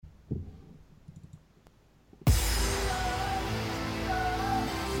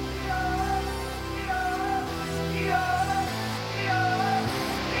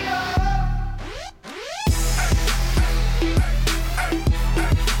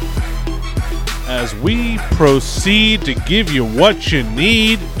as we proceed to give you what you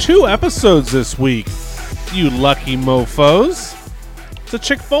need. 2 episodes this week, you lucky mofos. It's a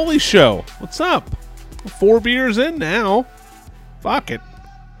Chick Foley show. What's up? 4 beers in now. Fuck it.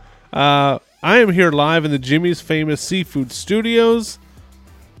 I am here live in the Jimmy's Famous Seafood Studios.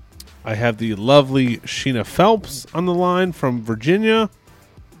 I have the lovely Sheena Phelps on the line from Virginia.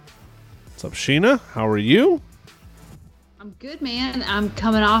 What's up, Sheena? How are you? I'm good, man. I'm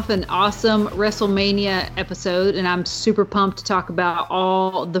coming off an awesome WrestleMania episode, and I'm super pumped to talk about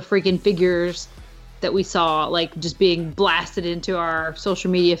all the freaking figures that we saw, like, just being blasted into our social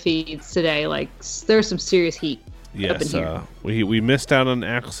media feeds today. Like, there's some serious heat up in here. We missed out on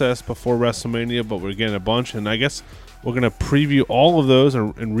access before WrestleMania, but we're getting a bunch, and I guess we're going to preview all of those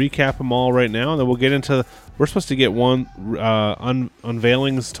and recap them all right now, and then we'll get into... We're supposed to get one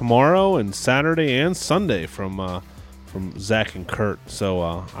unveilings tomorrow and Saturday and Sunday from Zach and Kurt. So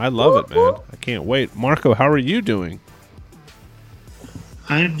I love it, man. I can't wait. Marco, how are you doing?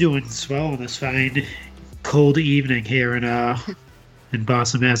 I'm doing swell on this fine cold evening here in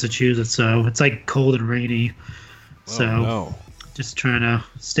Boston, Massachusetts. So it's like cold and rainy. Just trying to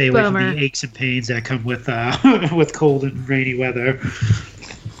stay away from the aches and pains that come with with cold and rainy weather.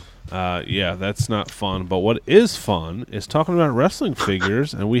 Yeah, that's not fun. But what is fun is talking about wrestling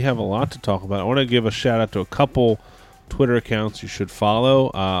figures, and we have a lot to talk about. I want to give a shout out to a couple Twitter accounts you should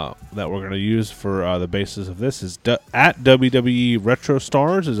follow that we're going to use for the basis of this. Is at WWE Retro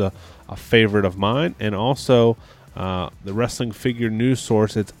Stars is a favorite of mine, and also the wrestling figure news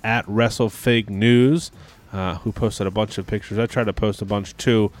source. It's at WrestleFig News, who posted a bunch of pictures. I tried to post a bunch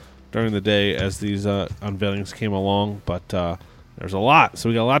too during the day as these unveilings came along, but there's a lot, so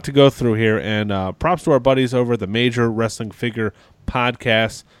we got a lot to go through here. And props to our buddies over at the Major Wrestling Figure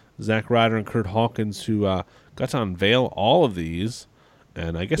Podcast, Zack Ryder and Kurt Hawkins, who got to unveil all of these.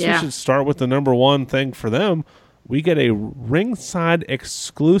 And I guess we should start with the number one thing for them. We get a ringside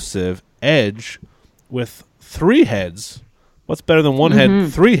exclusive Edge with 3 heads. What's better than one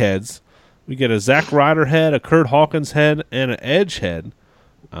head? 3 heads. We get a Zack Ryder head, a Kurt Hawkins head, and an Edge head.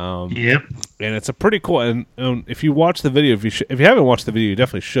 Yep. And it's a pretty cool. And if you watch the video, if you haven't watched the video, you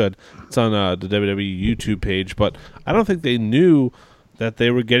definitely should. It's on the WWE YouTube page. But I don't think they knew that they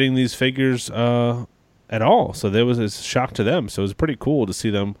were getting these figures at all. So there was a shock to them. So it was pretty cool to see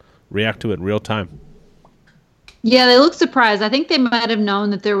them react to it in real time. Yeah, they look surprised. I think they might have known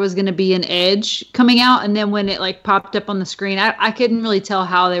that there was going to be an Edge coming out, and then when it like popped up on the screen, I couldn't really tell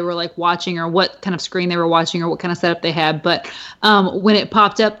how they were like watching or what kind of screen they were watching or what kind of setup they had. But when it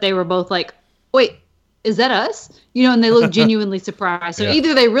popped up, they were both like, "Wait, is that us?" You know, and they looked genuinely surprised. So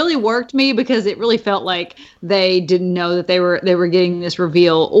either they really worked me because it really felt like they didn't know that they were getting this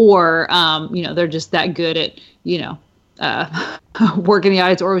reveal, or they're just that good at working the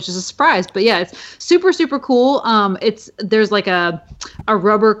audience, or it was just a surprise. But yeah, it's super, super cool. There's like a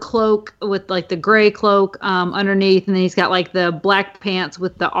rubber cloak with like the gray cloak underneath, and then he's got like the black pants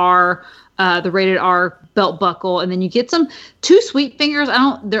with the the rated R belt buckle, and then you get 2 sweet fingers.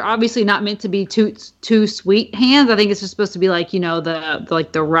 They're obviously not meant to be two sweet hands. I think it's just supposed to be like,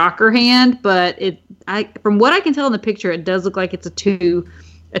 the rocker hand, but from what I can tell in the picture, it does look like it's a two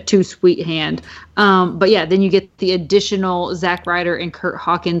sweet hand. But yeah, then you get the additional Zack Ryder and Kurt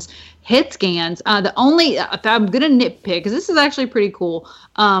Hawkins head scans. If I'm going to nitpick, because this is actually pretty cool.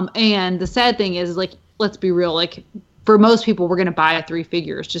 And the sad thing is, like, let's be real, like, for most people, we're going to buy 3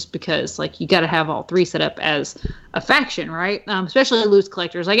 figures just because, like, you got to have all 3 set up as a faction, right? Especially loose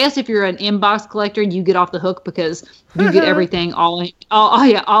collectors. I guess if you're an inbox collector, you get off the hook because you get everything all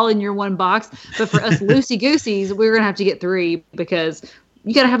in your one box. But for us loosey-gooseys, we're going to have to get 3 because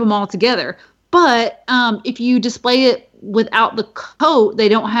you got to have them all together. But if you display it without the coat, they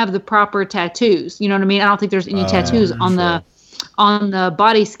don't have the proper tattoos. You know what I mean? I don't think there's any tattoos on the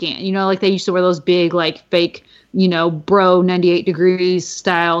body scan. You know, like they used to wear those big, like, fake, bro 98 degrees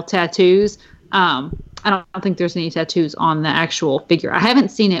style tattoos. I don't think there's any tattoos on the actual figure. I haven't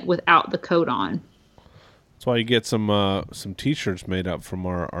seen it without the coat on. That's why you get some T-shirts made up from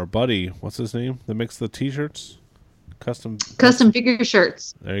our buddy. What's his name that makes the T-shirts? Custom figure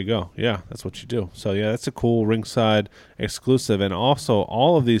shirts. There you go. Yeah, that's what you do. So yeah, that's a cool ringside exclusive. And also,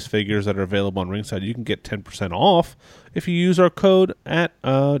 all of these figures that are available on ringside, you can get 10% off if you use our code at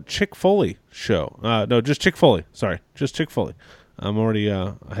Chick Foley Show. No, just Chick Foley. Sorry, just Chick Foley. I'm already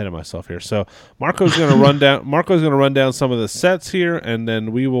ahead of myself here. So Marco's going to run down. Marco's going to run down some of the sets here, and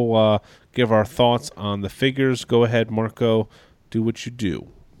then we will give our thoughts on the figures. Go ahead, Marco. Do what you do.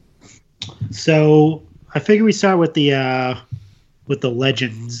 So I figure we start with the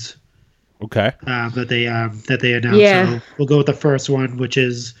legends. Okay. That they announced. Yeah. So we'll go with the first one, which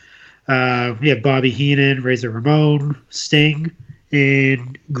is We have Bobby Heenan, Razor Ramon, Sting,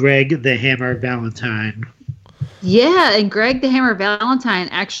 and Greg the Hammer Valentine. Yeah, and Greg the Hammer Valentine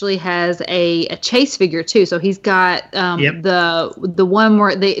actually has a Chase figure too. So he's got the one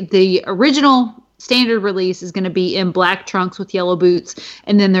where the original standard release is going to be in black trunks with yellow boots,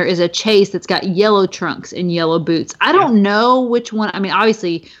 and then there is a Chase that's got yellow trunks and yellow boots. I don't know which one. I mean,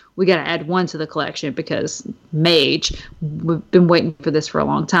 obviously we got to add one to the collection because Mage. We've been waiting for this for a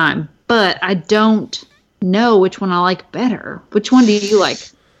long time, but I don't know which one I like better. Which one do you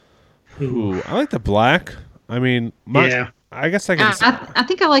like? Ooh, I like the black. I mean, I guess I can. I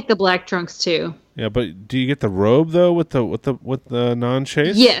think I like the black trunks too. Yeah, but do you get the robe though with the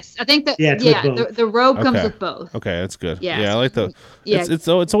non-chase? Yes, I think that. The robe comes with both. Okay, that's good. Yeah, I like the. Yeah, it's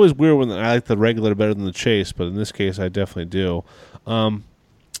always weird when I like the regular better than the chase, but in this case, I definitely do.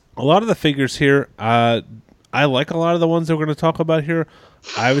 A lot of the figures here, I like a lot of the ones that we're going to talk about here.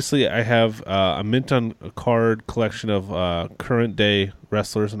 Obviously, I have a mint on card collection of current day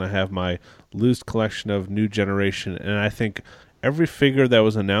wrestlers, and I have my loose collection of new generation. And I think every figure that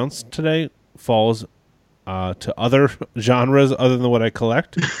was announced today falls to other genres other than what I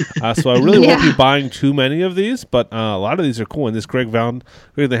collect. So I really won't be buying too many of these, but a lot of these are cool. And this Greg the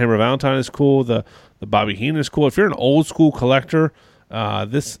Hammer Valentine is cool. The Bobby Heenan is cool. If you're an old school collector,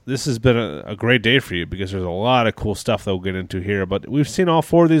 this has been a great day for you because there's a lot of cool stuff that we'll get into here. But we've seen all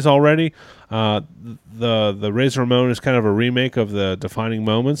four of these already. The Razor Ramon is kind of a remake of the Defining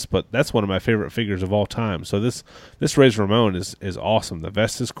Moments, but that's one of my favorite figures of all time. So this Razor Ramon is awesome. The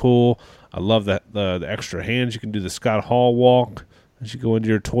vest is cool. I love that the extra hands. You can do the Scott Hall walk as you go into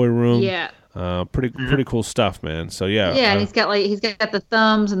your toy room. Yeah. Pretty cool stuff, man. So yeah. Yeah, and he's got the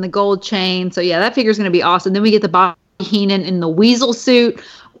thumbs and the gold chain. So yeah, that figure's going to be awesome. Then we get the Bobby Heenan in the Weasel suit,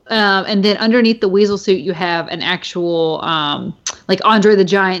 and then underneath the Weasel suit you have an actual like Andre the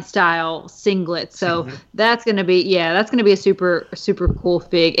Giant style singlet. So that's gonna be a super cool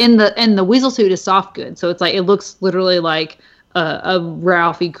fig. And the Weasel suit is soft goods, so it's like it looks literally like a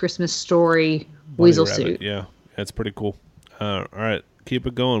Ralphie Christmas Story Weasel suit. Yeah, that's pretty cool. All right, keep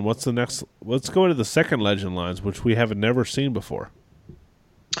it going. What's the next? Let's go into the second Legend lines, which we have never seen before.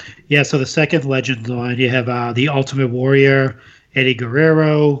 Yeah, so the second Legend line, you have the Ultimate Warrior, Eddie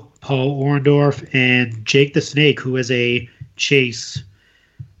Guerrero, Paul Orndorff, and Jake the Snake, who is a Chase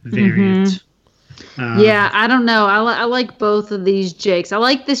variant. I don't know. I like both of these Jakes. I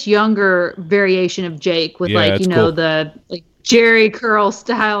like this younger variation of Jake with cool. the like Jerry curl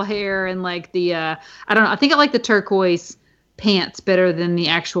style hair and like the I don't know. I think I like the turquoise pants better than the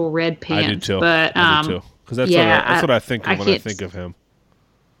actual red pants. I do too. But I do too. Because that's what I think of when I think of him.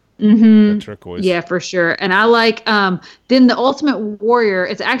 Mm-hmm. The turquoise. Yeah, for sure. And I like then the Ultimate Warrior.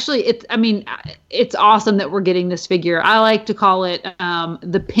 It's awesome that we're getting this figure. I like to call it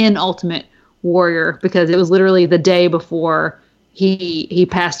the Pin Ultimate Warrior because it was literally the day before he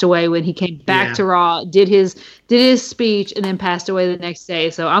passed away when he came back to Raw, did his speech, and then passed away the next day.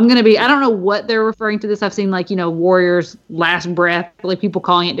 So I don't know what they're referring to this. I've seen Warrior's Last Breath, like people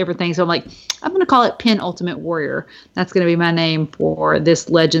calling it different things. So I'm like, I'm going to call it Pin Ultimate Warrior. That's going to be my name for this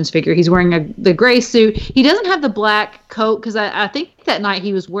Legends figure. He's wearing the gray suit. He doesn't have the black coat because I think that night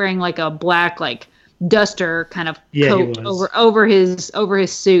he was wearing like a black duster kind of coat over his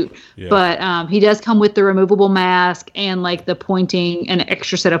suit, but he does come with the removable mask and like the pointing, an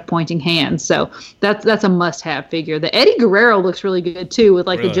extra set of pointing hands. So that's a must-have figure. The Eddie Guerrero looks really good too, with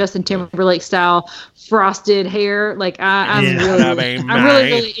like the Justin Timberlake style frosted hair. Like I'm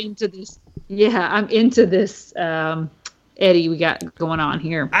really into this. Yeah, I'm into this Eddie we got going on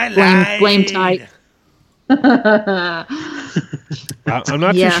here. Blame tight. I'm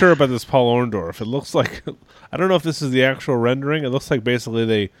not too sure about this Paul Orndorff. It looks like, I don't know if this is the actual rendering. It looks like basically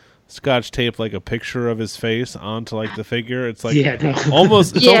they scotch taped like a picture of his face onto like the figure. It's like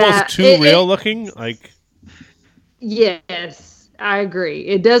almost too real looking. Like, yes, I agree.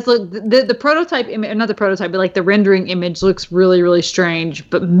 It does look the prototype image, not the prototype, but like the rendering image looks really, really strange.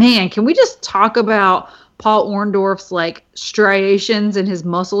 But man, can we just talk about Paul Orndorff's like striations and his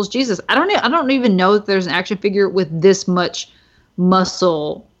muscles? Jesus, I don't even know if there's an action figure with this much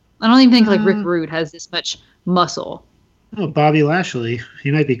muscle. I don't even think like Rick Rude has this much muscle. Oh, Bobby Lashley,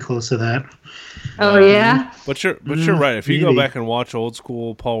 he might be close to that. Oh yeah, but you're right. If you go back and watch old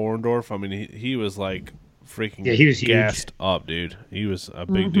school Paul Orndorff, I mean, he was like freaking he was gassed huge. Up, dude. He was a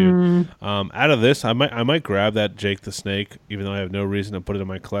big dude. Out of this, I might grab that Jake the Snake, even though I have no reason to put it in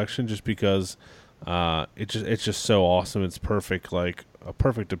my collection, just because. It's just so awesome. It's perfect, like a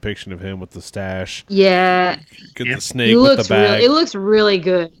perfect depiction of him with the stash. Yeah, get the snake with the bag. It looks really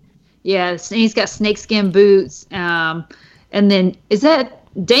good. Yeah, he's got snakeskin boots. And then is that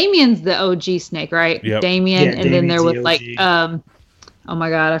Damien's the OG snake, right? Yep. Damien, Yeah, and then there was Damien's like the OG. oh my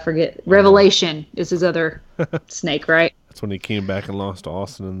god, I forget. Revelation is his other snake, right? That's when he came back and lost to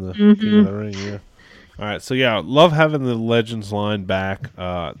Austin in the King of the Ring. Yeah. All right, so yeah, love having the Legends line back.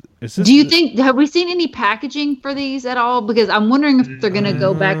 Do you think, have we seen any packaging for these at all? Because I'm wondering if they're going to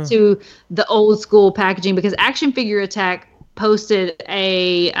go back to the old school packaging, because Action Figure Attack posted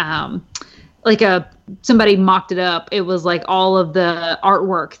somebody mocked it up. It was like all of the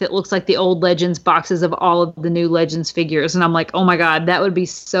artwork that looks like the old Legends boxes of all of the new Legends figures. And I'm like, oh my God, that would be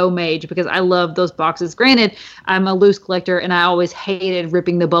so mage, because I love those boxes. Granted, I'm a loose collector and I always hated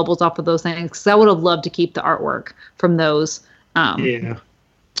ripping the bubbles off of those things, because I would have loved to keep the artwork from those.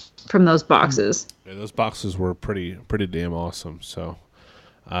 From those boxes. Yeah, those boxes were pretty damn awesome. So,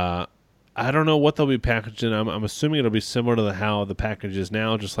 I don't know what they'll be packaged in. I'm assuming it'll be similar to how the package is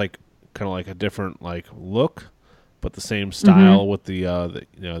now, just like kind of like a different like look, but the same style with the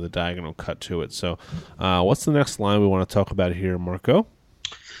diagonal cut to it. So, what's the next line we want to talk about here, Marco?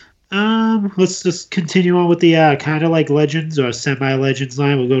 Let's just continue on with the kind of like Legends or semi-Legends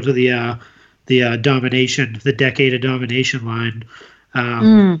line. We'll go to the Domination, the Decade of Domination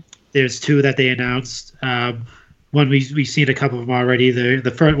line. There's two that they announced. One we've seen a couple of them already.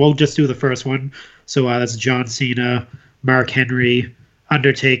 The first, we'll just do the first one. So that's John Cena, Mark Henry,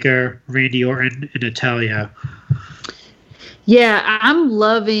 Undertaker, Randy Orton, and Natalia. Yeah, I'm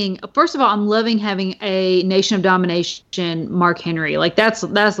loving having a Nation of Domination Mark Henry. Like that's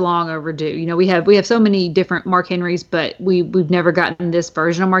long overdue. You know, we have so many different Mark Henrys, but we've never gotten this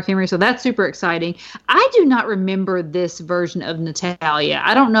version of Mark Henry, so that's super exciting. I do not remember this version of Natalia.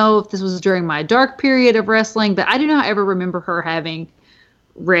 I don't know if this was during my dark period of wrestling, but I do not ever remember her having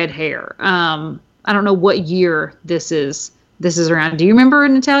red hair. I don't know what year this is around. Do you remember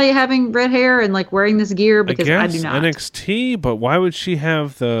Natalia having red hair and like wearing this gear? Because I do not. NXT, but why would she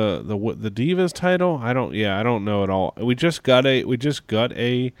have the Divas title? I don't know at all. We just got a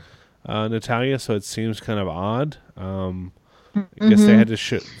Natalia, so it seems kind of odd. I guess they had to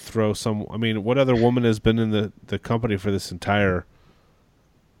throw some. I mean, what other woman has been in the company for this entire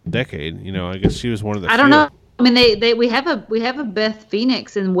decade? You know, I guess she was one of the. I don't know. I mean, we have a Beth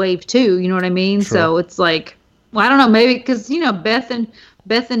Phoenix in Wave 2. You know what I mean? True. So it's like. Well, I don't know, maybe because, you know, Beth and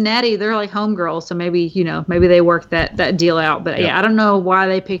Natty, they're like homegirls, so maybe they worked that deal out. But yeah, I don't know why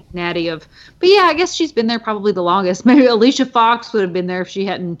they picked Natty but yeah, I guess she's been there probably the longest. Maybe Alicia Fox would have been there if she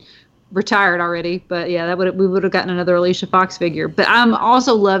hadn't retired already. But yeah, we would have gotten another Alicia Fox figure. But I'm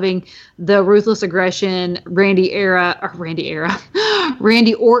also loving the Ruthless Aggression Randy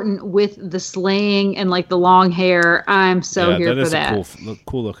Orton with the sling and like the long hair. I'm so here for that. That is a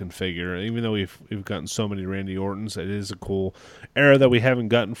cool looking figure. Even though we've gotten so many Randy Ortons, it is a cool era that we haven't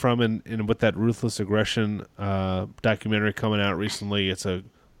gotten from. And with that Ruthless Aggression documentary coming out recently, it's a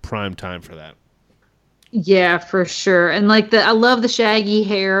prime time for that. Yeah, for sure. And like I love the shaggy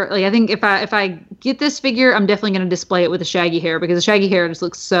hair. Like I think if I get this figure, I'm definitely going to display it with the shaggy hair, because the shaggy hair just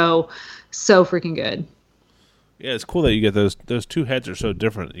looks so freaking good. Yeah, it's cool that you get those two heads are so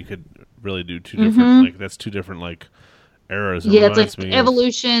different. You could really do two different like that's two different like eras. Yeah, it's like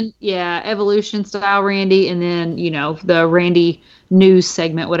Evolution, Evolution style Randy, and then, you know, the Randy news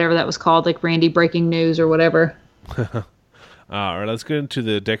segment, whatever that was called, like Randy Breaking News or whatever. All right, let's get into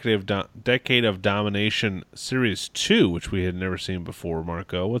the Decade of Domination Series 2, which we had never seen before,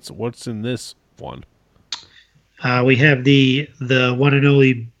 Marco. What's in this one? We have the one and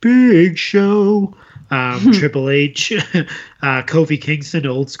only Big Show, Triple H, Kofi Kingston,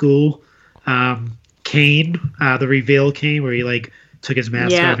 old school, Kane, the reveal Kane, where he like took his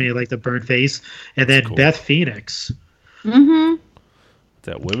mask off and he had like the burnt face, and then cool. Beth Phoenix.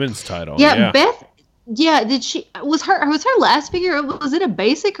 That women's title. Yeah, Beth. Yeah, was her last figure? Was it a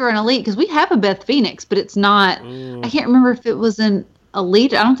basic or an elite? Because we have a Beth Phoenix, but it's not. I can't remember if it was an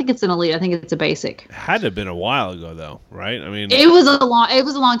elite. I don't think it's an elite. I think it's a basic. It had to have been a while ago, though, right? I mean, it was a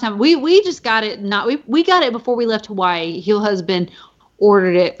long time. We just got it. We got it before we left Hawaii. Heel Husband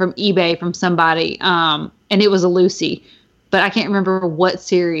ordered it from eBay from somebody, and it was a Lucy, but I can't remember what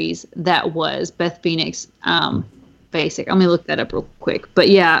series that was. Beth Phoenix, basic. Let me look that up real quick. But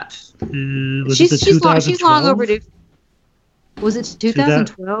yeah. She's long overdue. Was it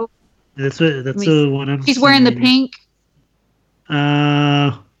 2012? That's the one I'm She's wearing the pink.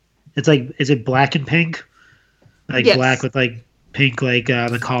 It's like, is it black and pink? Like yes. Black with like pink, like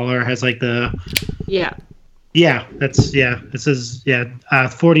the collar has like the. Yeah. Yeah, it says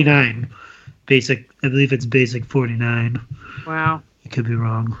 49. Basic. I believe it's basic 49. Wow. I could be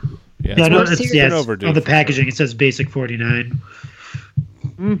wrong. Yeah, no, it's on the packaging. It says basic 49.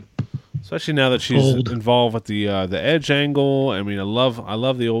 Especially now that she's involved with the edge angle. I mean, I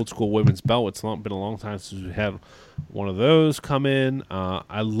love the old school women's belt. It's been a long time since we had one of those come in.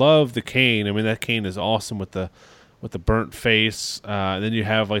 I love the cane. I mean, that cane is awesome with the burnt face. And then you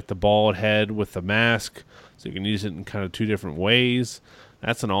have like the bald head with the mask, so you can use it in kind of two different ways.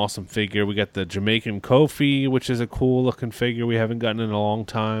 That's an awesome figure. We got the Jamaican Kofi, which is a cool looking figure we haven't gotten in a long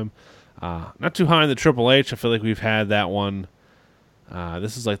time. Not too high in the Triple H. I feel like we've had that one.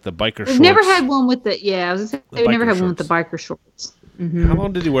 This is like the biker shorts. We've never had one with the, I was going to say, we've never had one with the biker shorts. Mm-hmm. How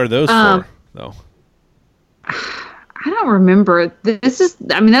long did he wear those for, though? I don't remember.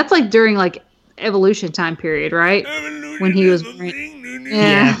 That's like during like Evolution time period, right? When he was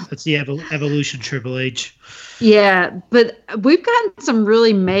that's the Evolution Triple H. Yeah, but we've gotten some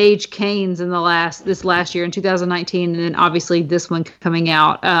really mage canes in this last year in 2019, and then obviously this one coming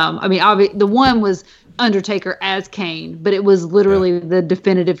out. The one was Undertaker as Kane, but it was literally the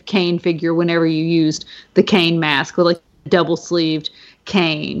definitive Kane figure whenever you used the Kane mask with like double sleeved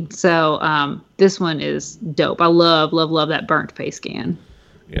Kane. So this one is dope. I love that burnt face scan.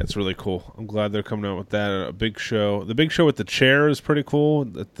 Yeah, it's really cool. I'm glad they're coming out with that. A big show. The big show with the chair is pretty cool.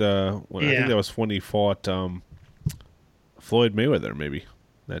 I think that was when he fought Floyd Mayweather, maybe,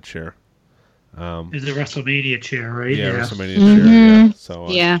 that chair. It's a WrestleMania chair, right? Yeah, WrestleMania chair, yeah. So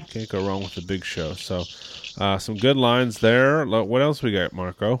can't go wrong with the big show. So some good lines there. What else we got,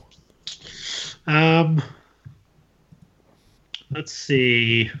 Marco? Let's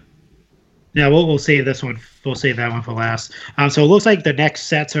see. Yeah, we'll save this one. We'll save that one for last. So it looks like the next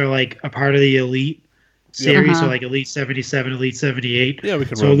sets are like a part of the Elite series, so like Elite 77, Elite 78. Yeah, we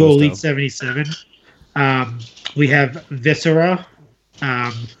can. So we'll go Elite 77. We have Viscera,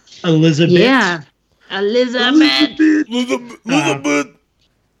 Elizabeth. Yeah, Elizabeth.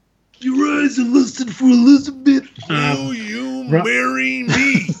 Your eyes are lusted for Elizabeth. Will you marry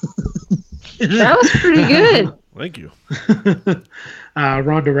me? That was pretty good. Thank you.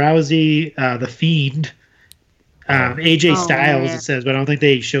 Ronda Rousey, The Fiend, AJ Styles, it says, but I don't think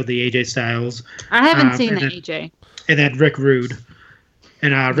they showed the AJ Styles. I haven't seen the AJ. And then Rick Rude.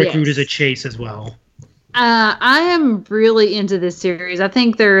 And Rick Rude is a chase as well. I am really into this series. I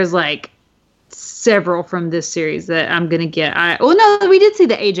think there's like several from this series that I'm gonna get. We did see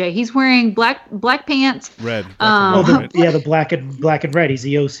the AJ. He's wearing black pants. Red. The black and red. He's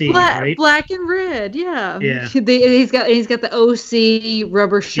the OC, right? Black and red. Yeah. Yeah. He's got the OC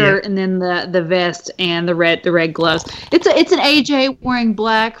rubber shirt and then the vest and the red gloves. It's an AJ wearing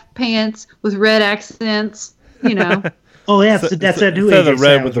black pants with red accents. You know. Oh yeah, that's that new AJ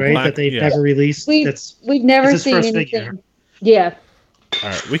Styles, right? Black, that they've never released. We've never seen anything. Figure. Yeah. All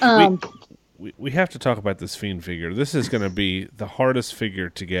right, we have to talk about this Fiend figure. This is going to be the hardest figure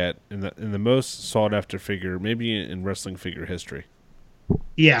to get in the most sought after figure, maybe in wrestling figure history.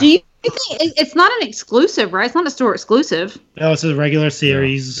 Yeah. Do you think it's not an exclusive, right? It's not a store exclusive. No, it's a regular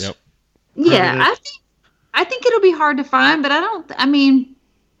series. Yep. Yeah, I think it'll be hard to find, but I don't know.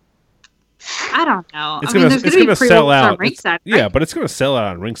 It's going to sell out. Ringside, right? Yeah, but it's going to sell out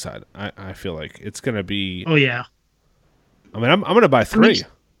on Ringside. I feel like it's going to be. Oh yeah. I mean, I'm going to buy 3.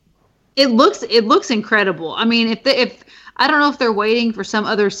 It looks incredible. I mean, if I don't know if they're waiting for some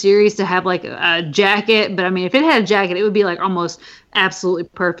other series to have like a jacket, but I mean, if it had a jacket, it would be like almost absolutely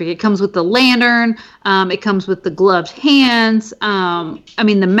perfect. It comes with the lantern. It comes with the gloved hands. I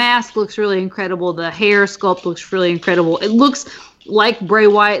mean, the mask looks really incredible. The hair sculpt looks really incredible. It looks like Bray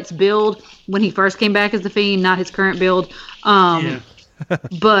Wyatt's build when he first came back as the Fiend, not his current build.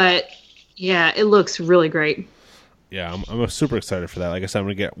 But yeah, it looks really great. Yeah, I'm super excited for that. Like I said, I'm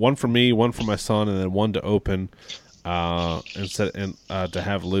gonna get one for me, one for my son, and then one to open, to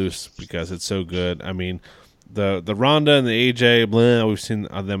have loose because it's so good. I mean, the Ronda and the AJ, we've seen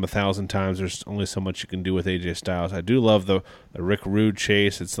them 1,000 times. There's only so much you can do with AJ Styles. I do love the Rick Rude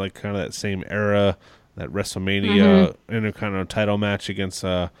chase. It's like kind of that same era, that WrestleMania Intercontinental title match against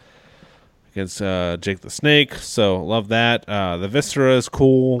Jake the Snake, so love that. The Viscera is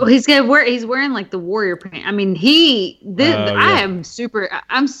cool. Well, he's wearing like the warrior pants. I mean, I'm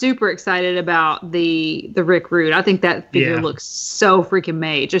super excited about the Rick Rude. I think that figure looks so freaking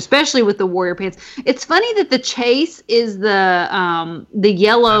mage, especially with the warrior pants. It's funny that the chase is the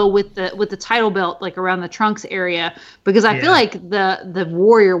yellow with the title belt like around the trunks area, because I feel like the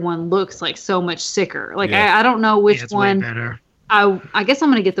warrior one looks like so much sicker. Like I don't know which one. Way better. I guess I'm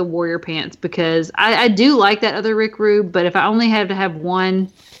going to get the warrior pants because I do like that other Rick Rude, but if I only have to have one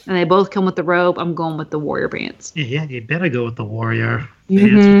and they both come with the robe, I'm going with the warrior pants. Yeah, you better go with the warrior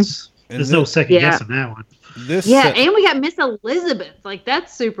pants. There's no second guess on that one. And we got Miss Elizabeth. Like,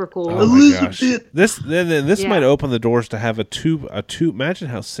 that's super cool. Oh Elizabeth. This might open the doors to have a two. Imagine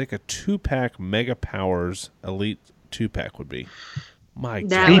how sick a 2-pack Mega Powers Elite 2-pack would be. My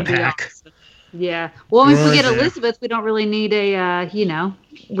God. 3-pack. Awesome. Yeah. Well, if we get Elizabeth, we don't really need a. We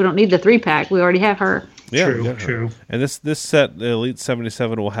don't need the 3-pack. We already have her. Yeah, true. And this set, the Elite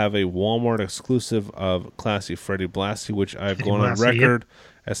 77, will have a Walmart exclusive of Classy Freddy Blassie, which I've gone on record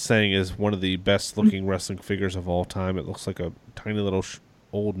as saying is one of the best looking wrestling figures of all time. It looks like a tiny little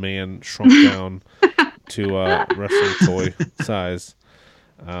old man shrunk down to wrestling toy size.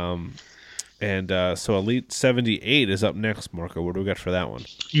 So Elite 78 is up next, Marco. What do we got for that one?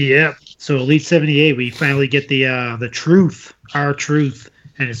 Yeah. So Elite 78, we finally get the Truth, our Truth,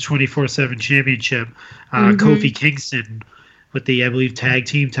 and his 24/7 championship. Kofi Kingston with the, I believe, tag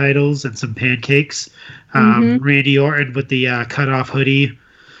team titles and some pancakes. Randy Orton with the cutoff hoodie.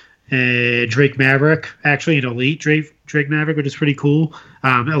 Drake Maverick, actually an Elite Drake Maverick, which is pretty cool.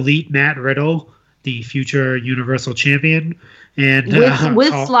 Elite Matt Riddle, the future Universal Champion. And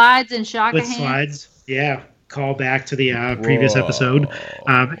with slides and shock with slides, call back to the previous episode.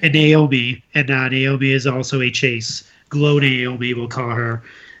 And Naomi, Naomi is also a Chase. Glow Naomi, we'll call her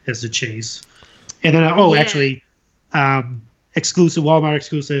as the Chase. And then actually, exclusive Walmart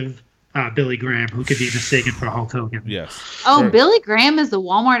exclusive Billy Graham, who could be mistaken for Hulk Hogan. Yes. Oh, Billy Graham is the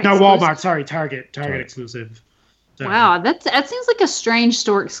Walmart. No, Walmart. Sorry, Target exclusive. Sorry. Wow, that seems like a strange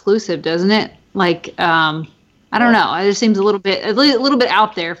store exclusive, doesn't it? Like, I don't know. It just seems a little bit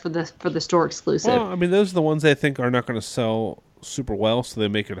out there for the store exclusive. Well, I mean, those are the ones they think are not going to sell super well, so they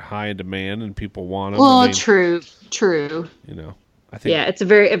make it high in demand and people want them. Well, true. I think. Yeah, it's a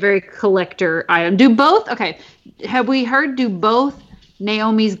very collector item. Do both? Okay, have we heard? Do both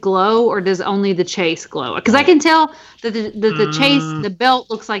Naomi's glow, or does only the Chase glow? Because I can tell that the Chase, the belt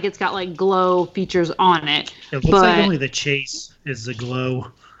looks like it's got like glow features on it. It looks like only the Chase is the glow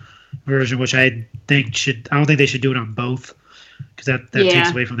version, which I don't think they should do it on both, because that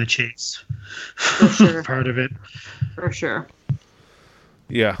takes away from the Chase part of it. For sure.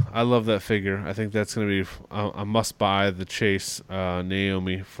 Yeah, I love that figure. I think that's going to be a must buy. The Chase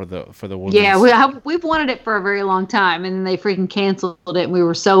Naomi for the women's. Yeah, we've wanted it for a very long time, and then they freaking canceled it, and we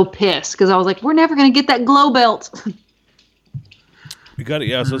were so pissed because I was like, we're never going to get that glow belt. We got it.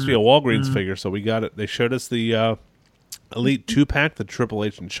 Yeah, it's supposed to be a Walgreens figure, so we got it. They showed us the Elite 2-pack, the Triple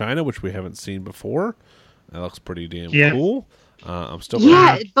H in China, which we haven't seen before. That looks pretty damn cool. I'm still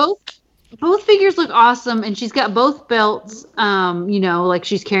both figures look awesome, and she's got both belts, like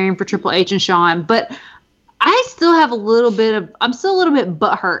she's carrying for Triple H and Shawn. But I still have I'm still a little bit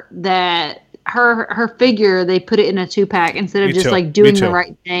butthurt that her figure, they put it in a 2-pack instead of like doing the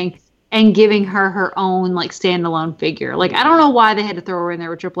right thing and giving her own like standalone figure. Like, I don't know why they had to throw her in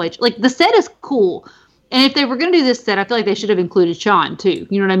there with Triple H. Like, the set is cool. And if they were going to do this set, I feel like they should have included Shawn, too.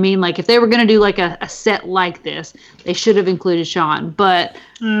 You know what I mean? Like, if they were going to do, like, a set like this, they should have included Shawn. But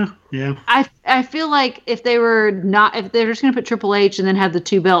I feel like if they're just going to put Triple H and then have the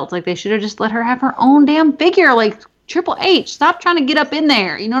 2 belts, like, they should have just let her have her own damn figure. Like, Triple H, stop trying to get up in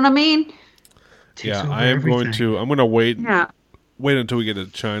there. You know what I mean? Yeah, I'm going to wait until we get a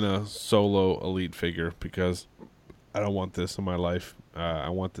China solo Elite figure, because I don't want this in my life. I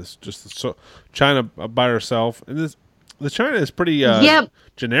want this China by herself, and the China is pretty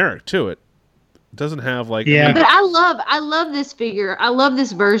generic too. It doesn't have like But I love this figure. I love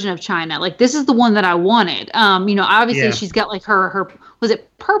this version of China. Like, this is the one that I wanted. Obviously she's got like her was it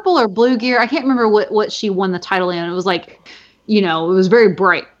purple or blue gear? I can't remember what she won the title in. It was like, it was very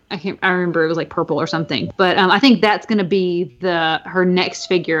bright. I remember it was like purple or something. But I think that's going to be her next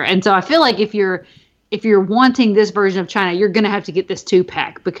figure. And so I feel like if you're wanting this version of China, you're going to have to get this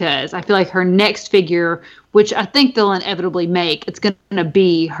 2-pack, because I feel like her next figure, which I think they'll inevitably make, it's going to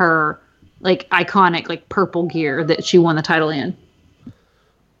be her like iconic like purple gear that she won the title in.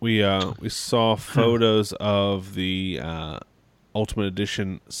 We saw photos of the Ultimate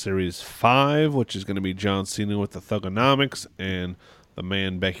Edition Series 5, which is going to be John Cena with the Thugonomics and the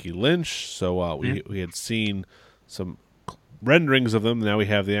man Becky Lynch. So we had seen some renderings of them. Now we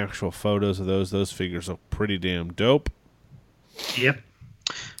have the actual photos of those. Those figures look pretty damn dope. Yep.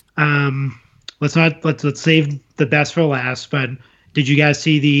 Let's save the best for last. But did you guys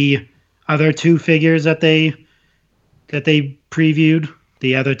see the other 2 figures that they previewed?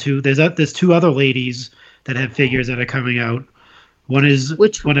 The other 2. There's 2 other ladies that have figures that are coming out. One is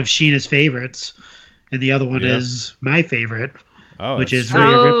one of Sheena's favorites, and the other one is my favorite, which is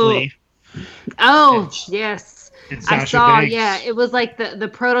Rhea Ripley. Oh, yes. I saw, Banks. it was like the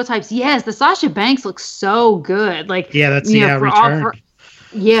prototypes. Yes, the Sasha Banks looks so good. Like, that's Return.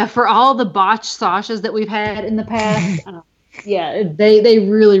 Yeah, for all the botched Sashas that we've had in the past, yeah, they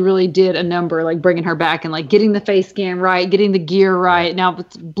really, really did a number, like bringing her back and like getting the face scan right, getting the gear right. Now with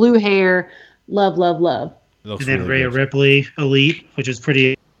blue hair, love. And then Rhea Ripley Elite, which is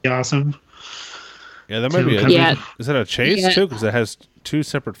pretty awesome. Yeah, that might be is that a chase too? Because it has two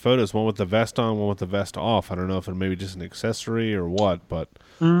separate photos, one with the vest on, one with the vest off. I don't know if it may be just an accessory or what, but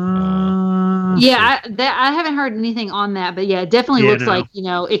I haven't heard anything on that, but yeah, it definitely looks like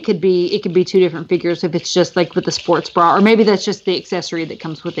it could be two different figures if it's just like with the sports bra, or maybe that's just the accessory that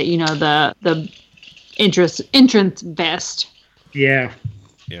comes with it. The entrance vest. Yeah.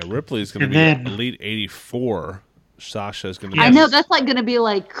 Yeah, Ripley's going to be Elite 84. Sasha's going to be... I know, that's like going to be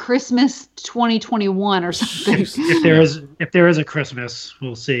like Christmas 2021 or something. If there is a Christmas,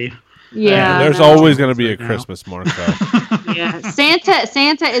 we'll see. Yeah. There's always going to be a Christmas, Marco. Yeah.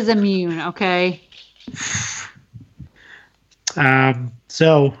 Santa is immune, okay?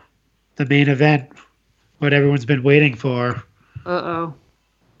 So, the main event, what everyone's been waiting for. Uh-oh.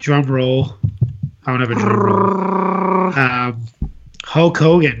 Drum roll. I don't have a drum roll. Hulk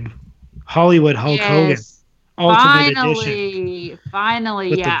Hogan. Hollywood Hulk Hogan. Ultimate Edition.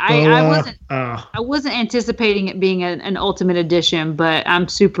 Finally. Yeah. I wasn't anticipating it being an Ultimate Edition, but I'm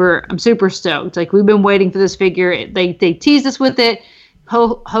super stoked. Like, we've been waiting for this figure. They teased us with it.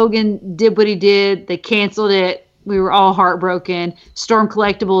 Hogan did what he did. They canceled it. We were all heartbroken. Storm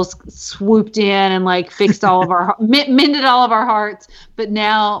Collectibles swooped in and like fixed all of our mended all of our hearts. But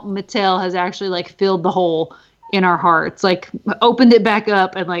now Mattel has actually like filled the hole in our hearts, like opened it back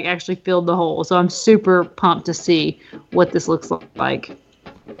up and like actually filled the hole. So I'm super pumped to see what this looks like.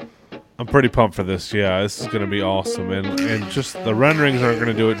 I'm pretty pumped for this. Yeah, this is going to be awesome. And just the renderings aren't going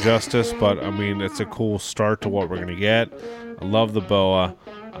to do it justice, but I mean, it's a cool start to what we're going to get. I love the boa.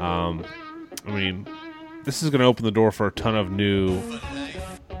 I mean, this is going to open the door for a ton of new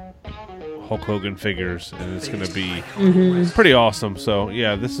Hulk Hogan figures, and it's going to be pretty awesome. So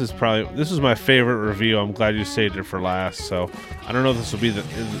yeah, this is my favorite review. I'm glad you saved it for last. So I don't know if this will be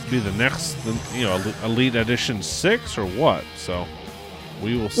the next Elite Edition 6 or what. So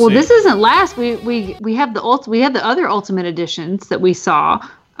we will see. Well, this isn't last. We have the other Ultimate Editions that we saw.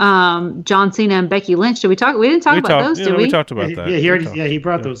 John Cena and Becky Lynch. We didn't talk about those, did we? We talked about that. Yeah, he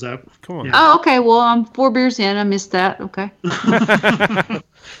brought those up. Come on. Yeah. Oh, okay. Well, I'm 4 beers in. I missed that. Okay.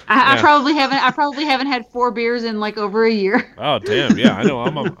 I probably haven't had 4 beers in like over a year. Oh damn! Yeah, I know.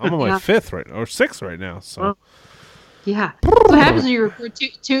 I'm on my 5th right or 6th right now. So. Yeah. What happens when you record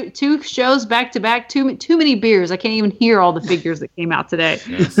two shows back to back? Too many beers. I can't even hear all the figures that came out today.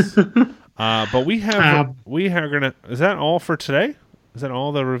 Yes. But we are gonna. Is that all for today? Is that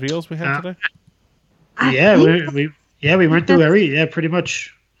all the reveals we had today? We went through pretty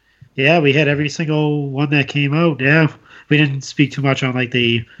much. Yeah, we had every single one that came out. Yeah, we didn't speak too much on like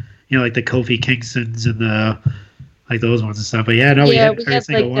the Kofi Kingstons and the like those ones and stuff. But we had every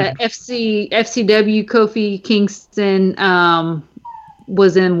single one. The FCW Kofi Kingston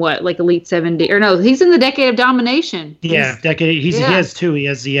was in what, like Elite 70, or no, he's in the Decade of Domination. Yeah, he has 2. He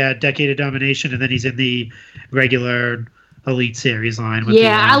has the Decade of Domination, and then he's in the regular Elite Series line.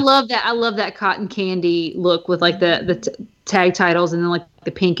 I love that. I love that cotton candy look with like the tag titles and then like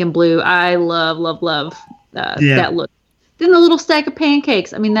the pink and blue. I love that look. Then the little stack of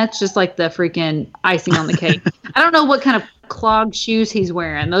pancakes. I mean, that's just like the freaking icing on the cake. I don't know what kind of clogged shoes he's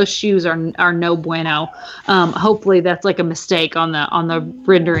wearing. Those shoes are no bueno. Hopefully that's like a mistake on the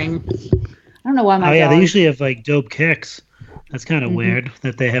rendering. I don't know why my they usually have like dope kicks. That's kind of weird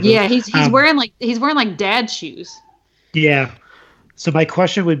that they have. Yeah, he's wearing like dad shoes. Yeah. So my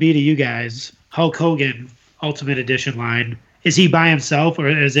question would be to you guys: Hulk Hogan Ultimate Edition line, is he by himself or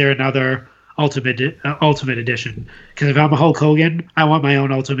is there another Ultimate Edition? Because if I'm a Hulk Hogan, I want my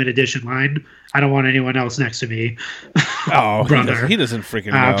own Ultimate Edition line. I don't want anyone else next to me. Oh, brother, he doesn't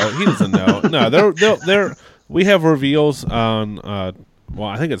freaking know. He doesn't know. No, we have reveals on. Well,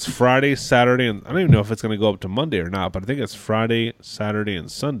 I think it's Friday, Saturday, and I don't even know if it's going to go up to Monday or not. But I think it's Friday, Saturday, and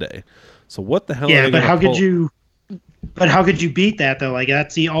Sunday. So what the hell? Yeah, but how could you? But how could you beat that though? Like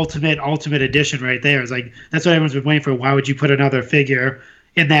that's the ultimate edition right there. It's like that's what everyone's been waiting for. Why would you put another figure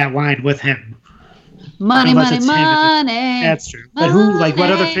in that line with him? Money. That's true. But who? Like,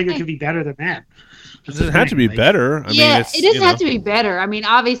 what other figure could be better than that? It doesn't have to be better. I mean, it doesn't have to be better. I mean,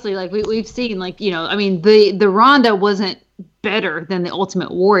 obviously, like we've seen, like I mean, the Ronda wasn't better than the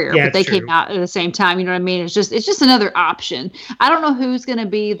Ultimate Warrior, but they came out at the same time. You know what I mean? It's just another option. I don't know who's going to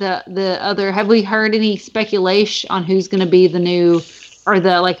be the other. Have we heard any speculation on who's going to be the new or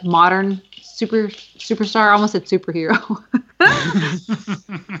the like modern superstar? I almost said superhero.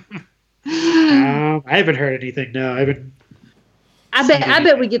 I haven't heard anything. No, I haven't. I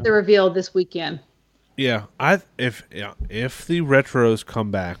bet we get the reveal this weekend. Yeah, if the retros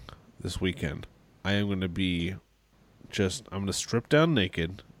come back this weekend, I am going to be I'm going to strip down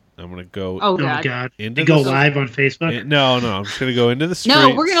naked. I'm going to go. Oh God! Live on Facebook. No, I'm just going to go into the streets.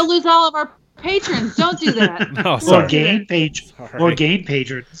 No, we're going to lose all of our patrons. Don't do that. No, sorry. Or gain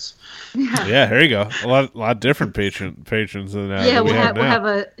patrons. Yeah, here you go. A lot different patrons than that. Yeah, we'll have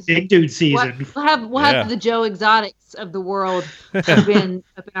a big dude season. We'll have the Joe Exotics of the world up in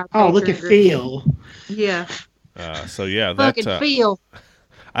our Patreon look at group. Phil. Yeah. So yeah, fucking Phil.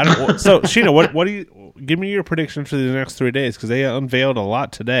 I don't. So Sheena, what do you give me your predictions for the next 3 days? Because they unveiled a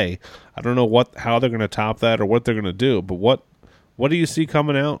lot today. I don't know how they're going to top that or what they're going to do. But what do you see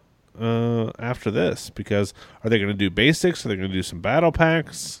coming out after this? Because are they going to do basics? Are they going to do some battle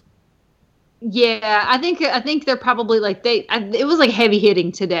packs? Yeah, I think they're probably like it was like heavy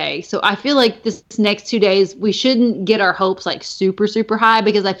hitting today. So I feel like this next 2 days we shouldn't get our hopes like super super high,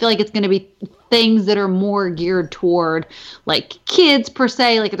 because I feel like it's going to be things that are more geared toward like kids per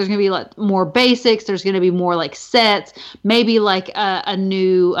se. Like there's going to be like more basics, there's going to be more like sets, maybe like a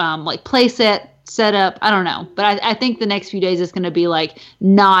new like play setup. I don't know, but I think the next few days is going to be like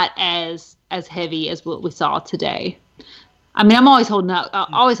not as heavy as what we saw today. I mean, I'm always holding out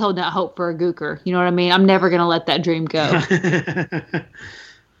hope for a Gooker. You know what I mean? I'm never going to let that dream go. That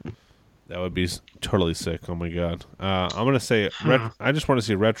would be totally sick. Oh my God. I'm going to say, I just want to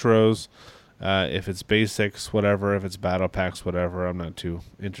see retros. If it's basics, whatever. If it's battle packs, whatever. I'm not too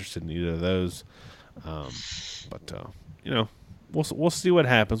interested in either of those. But we'll see what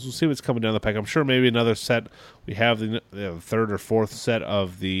happens. We'll see what's coming down the pike. I'm sure maybe another set. We have the third or fourth set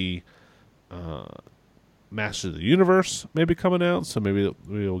of the Masters of the Universe maybe coming out, so maybe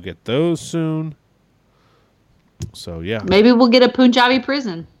we will get those soon. So yeah, maybe we'll get a Punjabi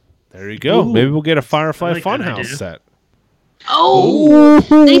prison. There you go. Ooh. Maybe we'll get a Firefly Funhouse set. Oh,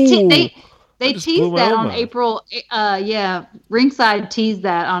 they teased that on April. Ringside teased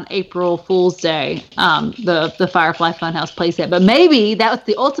that on April Fool's Day. The Firefly Funhouse playset, but maybe that was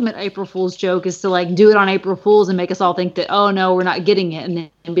the ultimate April Fool's joke, is to like do it on April Fool's and make us all think that, oh no, we're not getting it, and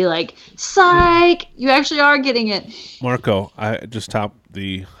then be like, psych, you actually are getting it. Marco, I just topped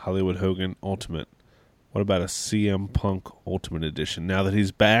the Hollywood Hogan Ultimate. What about a CM Punk Ultimate Edition? Now that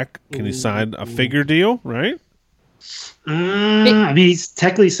he's back, can he sign a figure deal? Right. I mean, he's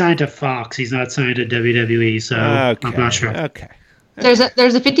technically signed to Fox. He's not signed to WWE, so I'm not sure. Okay. There's a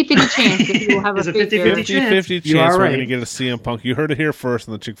 50-50 chance that he will have a 50-50 chance. 50-50 chance we're going to get a CM Punk. You heard it here first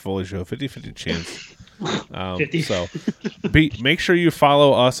on the Chick Foley Show. 50-50 chance. So make sure you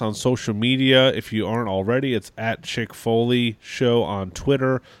follow us on social media if you aren't already. It's at Chick Foley Show on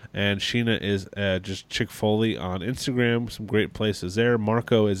Twitter, and Sheena is just Chick Foley on Instagram. Some great places there.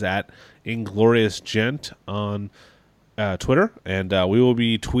 Marco is at Inglorious Gent on Twitter, and we will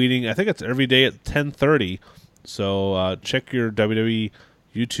be tweeting. I think it's every day at 10:30. So check your WWE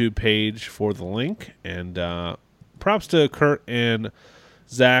YouTube page for the link. And props to Kurt and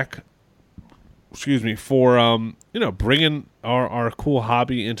Zach. Excuse me, for bringing our cool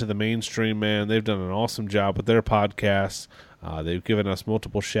hobby into the mainstream. Man, they've done an awesome job with their podcasts. They've given us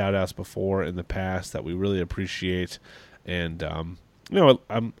multiple shout outs before in the past that we really appreciate. And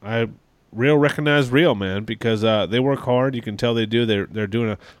I real recognize real, man, because they work hard. You can tell they do. They're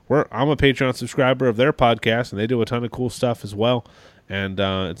doing I'm a Patreon subscriber of their podcast, and they do a ton of cool stuff as well. And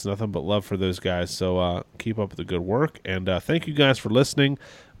it's nothing but love for those guys. So keep up the good work, and thank you guys for listening.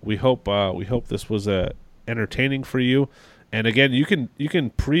 We hope this was entertaining for you. And again, you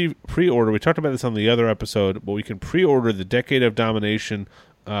can pre-order. We talked about this on the other episode, but we can pre-order the Decade of Domination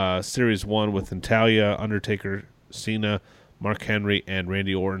Series 1 with Natalia, Undertaker, Cena, Mark Henry, and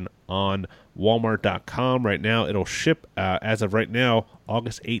Randy Orton on Walmart.com right now. It'll ship as of right now,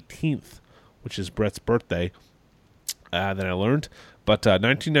 August 18th, which is Brett's birthday. That I learned. But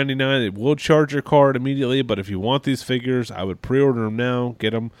 $19.99, it will charge your card immediately. But if you want these figures, I would pre-order them now.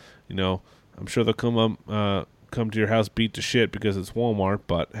 Get them. I'm sure they'll come to your house beat to shit because it's Walmart.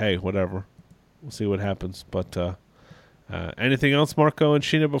 But hey, whatever. We'll see what happens. But anything else, Marco and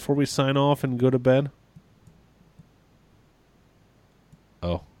Sheena, before we sign off and go to bed?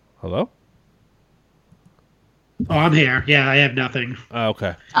 Oh, hello? Oh, I'm here. Yeah, I have nothing.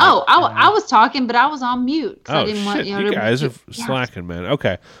 Okay. Oh, I was talking, but I was on mute. Oh, I didn't want you guys are slacking, man.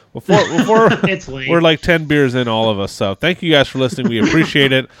 Okay. Before it's late. We're like 10 beers in, all of us. So thank you guys for listening. We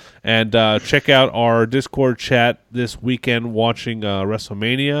appreciate it. And check out our Discord chat this weekend watching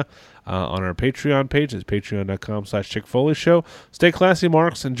WrestleMania on our Patreon page. It's patreon.com/ChickFoley Show. Stay classy,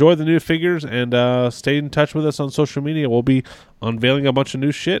 Marks. Enjoy the new figures, and stay in touch with us on social media. We'll be unveiling a bunch of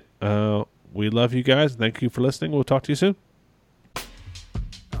new shit. We love you guys. Thank you for listening. We'll talk to you soon.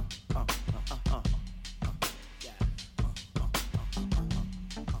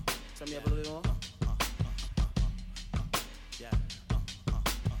 me up a little more. Yeah.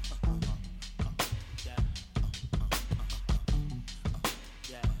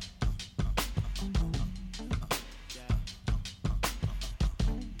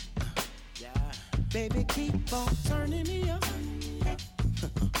 Baby, keep on turning me up.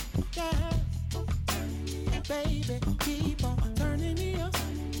 Yeah. Baby, keep on turning me up.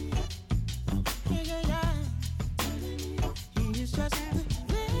 Yeah, yeah, yeah. He is just the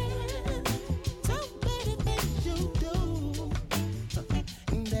man. So many things you do.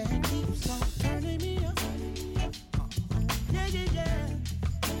 That keeps on turning me up. Yeah, yeah, yeah.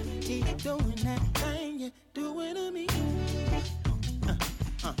 Keep doing that thing you're doing to me.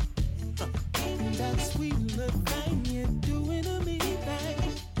 That sweet little thing you're doing to me, babe.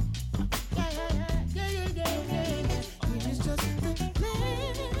 Yeah, yeah, yeah, yeah, yeah, yeah, yeah. It's just the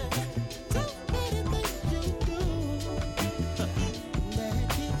man. So many things you do that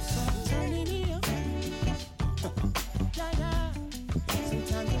keeps on turning me up. Yeah, yeah.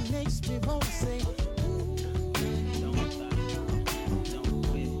 Sometimes it makes me want to say, ooh. Don't stop, don't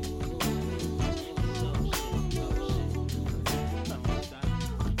quit.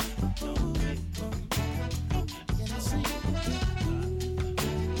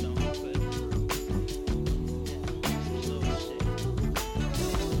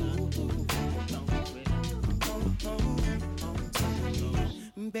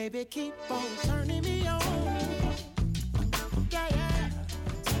 Baby, keep on turning me on.